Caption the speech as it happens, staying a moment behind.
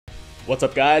What's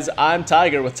up guys, I'm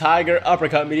Tiger with Tiger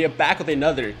Uppercut Media, back with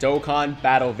another Dokkan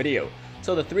battle video.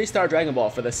 So the 3-star Dragon Ball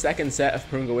for the second set of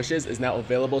Porunga wishes is now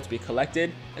available to be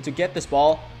collected, and to get this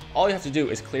ball, all you have to do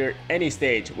is clear any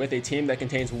stage with a team that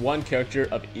contains one character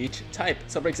of each type.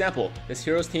 So for example, this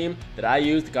Heroes team that I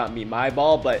used got me my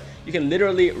ball, but you can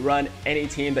literally run any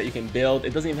team that you can build. It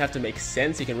doesn't even have to make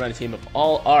sense. You can run a team of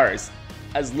all R's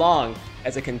as long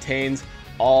as it contains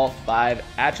all 5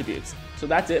 attributes. So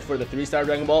that's it for the 3-star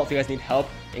Dragon Ball. If you guys need help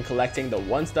in collecting the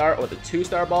 1-star or the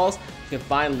 2-star balls, you can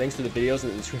find links to the videos in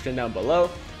the description down below.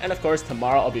 And of course,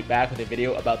 tomorrow I'll be back with a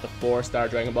video about the 4-star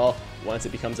Dragon Ball once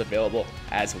it becomes available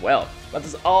as well. But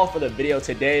that's all for the video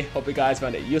today. Hope you guys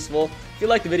found it useful. If you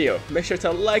liked the video, make sure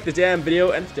to like the damn video.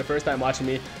 And if it's your first time watching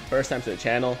me, first time to the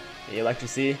channel, and you like to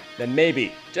see, then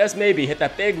maybe, just maybe, hit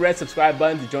that big red subscribe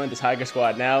button to join the Tiger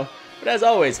Squad now. But as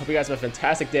always, hope you guys have a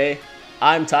fantastic day.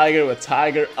 I'm Tiger with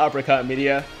Tiger Uppercut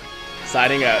Media,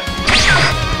 signing out.